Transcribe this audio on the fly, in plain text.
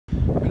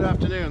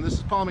afternoon. This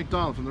is Paul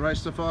McDonald from the Right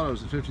Stuff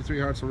Autos at 53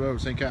 Hartsel Road,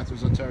 St.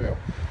 Catharines, Ontario.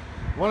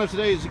 One of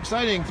today's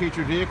exciting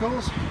featured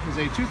vehicles is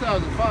a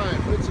 2005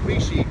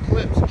 Mitsubishi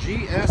Eclipse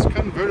GS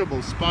convertible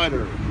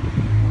Spyder.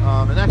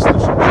 In excellent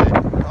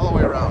shape all the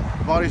way around.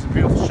 The body's in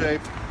beautiful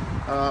shape.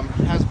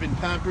 Has been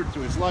pampered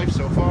through its life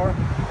so far.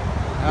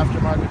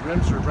 Aftermarket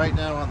rims are right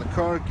now on the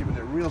car, giving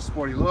it a real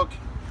sporty look.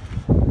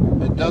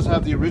 It does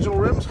have the original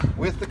rims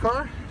with the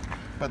car,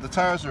 but the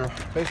tires are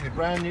basically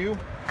brand new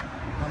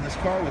on this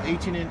car with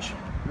 18-inch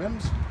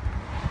rims.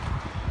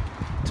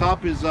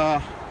 Top is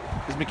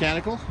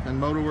mechanical and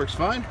motor works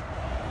fine.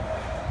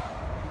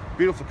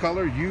 Beautiful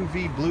color,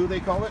 UV blue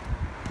they call it.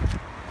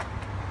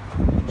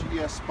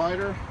 GS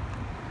Spyder.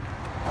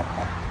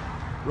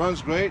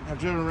 Runs great. I've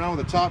driven around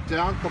with the top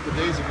down a couple of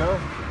days ago.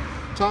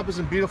 Top is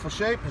in beautiful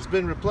shape. It's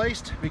been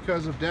replaced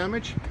because of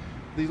damage.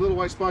 These little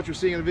white spots you're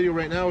seeing in the video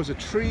right now is a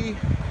tree.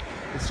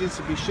 It seems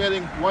to be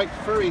shedding white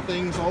furry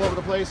things all over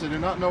the place. I do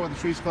not know what the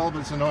tree's called, but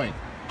it's annoying.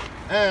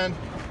 And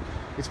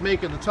it's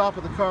making the top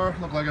of the car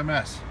look like a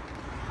mess.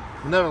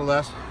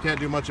 Nevertheless, can't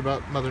do much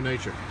about Mother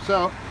Nature.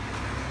 So,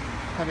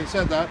 having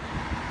said that,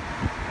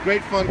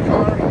 great fun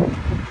car,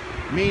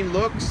 mean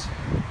looks,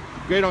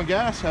 great on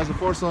gas, has a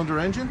 4-cylinder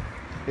engine.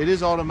 It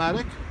is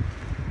automatic,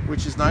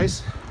 which is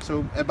nice,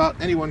 so about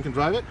anyone can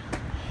drive it.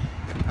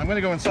 I'm going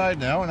to go inside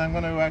now and I'm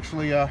going to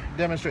actually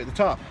demonstrate the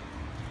top.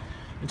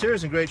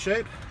 Interior's in great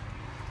shape.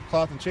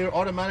 Cloth interior,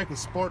 automatic with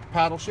sport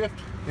paddle shift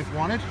if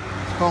wanted.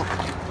 It's called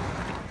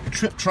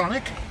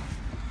Sportronic.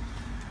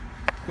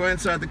 Go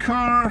inside the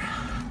car.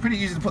 Pretty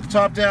easy to put the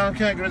top down.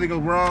 Can't really go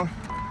wrong.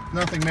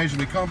 Nothing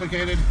majorly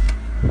complicated.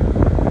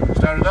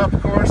 Start it up,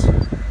 of course.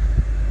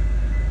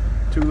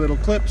 2 little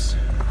clips.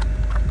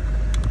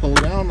 Pull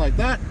down like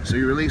that. So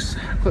you release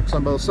clips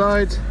on both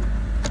sides.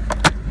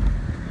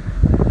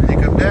 And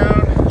you come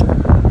down,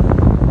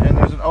 and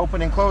there's an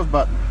open and close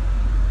button.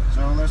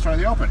 So let's try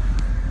the open.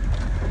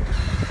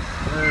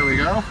 There we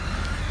go.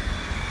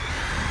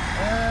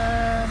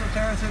 And it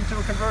turns into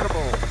a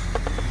convertible.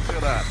 Look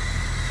at that.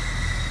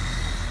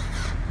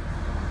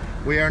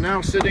 We are now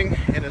sitting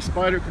in a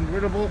Spyder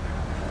convertible.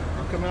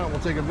 I'll come out and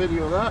we'll take a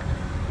video of that.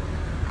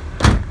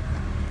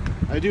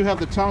 I do have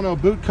the tonneau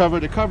boot cover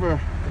to cover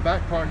the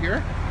back part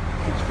here,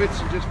 which fits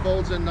and just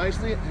folds in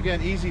nicely.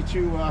 Again, easy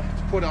to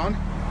put on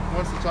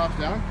once the top's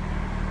down.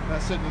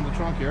 That's sitting in the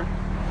trunk here.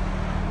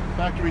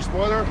 Factory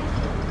spoiler.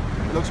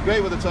 Looks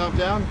great with the top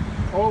down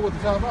or with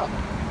the top up.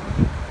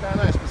 Kind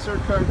of nice, but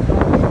third car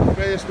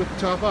greatest with the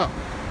top up.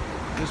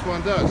 This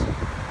one does.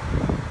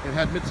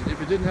 If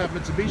it didn't have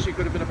Mitsubishi, it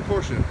could have been a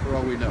Porsche for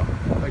all we know.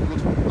 Like, it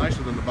looks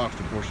nicer than the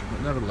Boxster Porsche,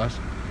 but nevertheless,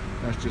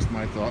 that's just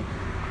my thought.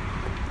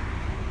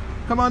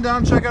 Come on down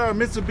and check out our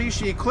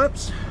Mitsubishi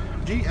Eclipse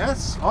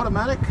GS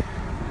automatic.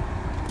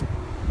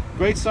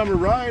 Great summer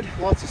ride,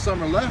 lots of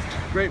summer left,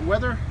 great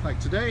weather like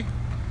today,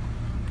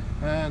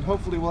 and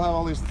hopefully we'll have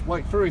all these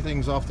white furry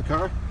things off the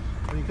car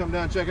when you come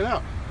down and check it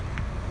out.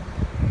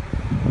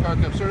 Car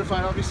comes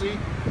certified, obviously,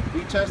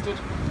 retested.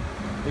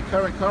 The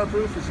current car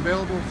proof is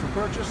available for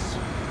purchase,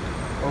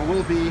 or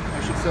will be,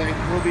 I should say,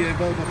 will be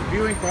available for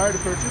viewing prior to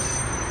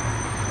purchase.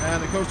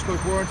 And the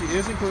coast-to-coast warranty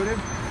is included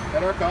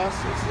at our cost.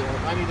 It's a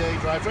 90-day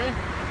drivetrain,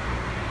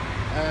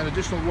 and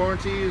additional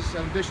warranties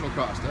and additional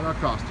cost at our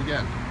cost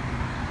again.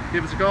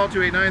 Give us a call,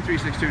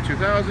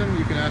 289-362-2000.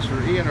 You can ask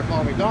for Ian or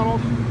Paul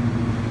McDonald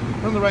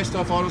from the Right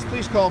Stuff Autos.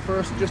 Please call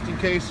first, just in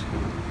case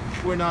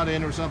we're not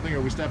in or something, or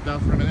we stepped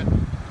out for a minute.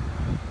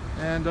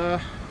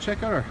 And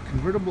check out our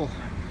convertible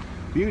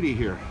beauty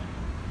here.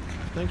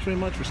 Thanks very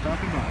much for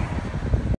stopping by.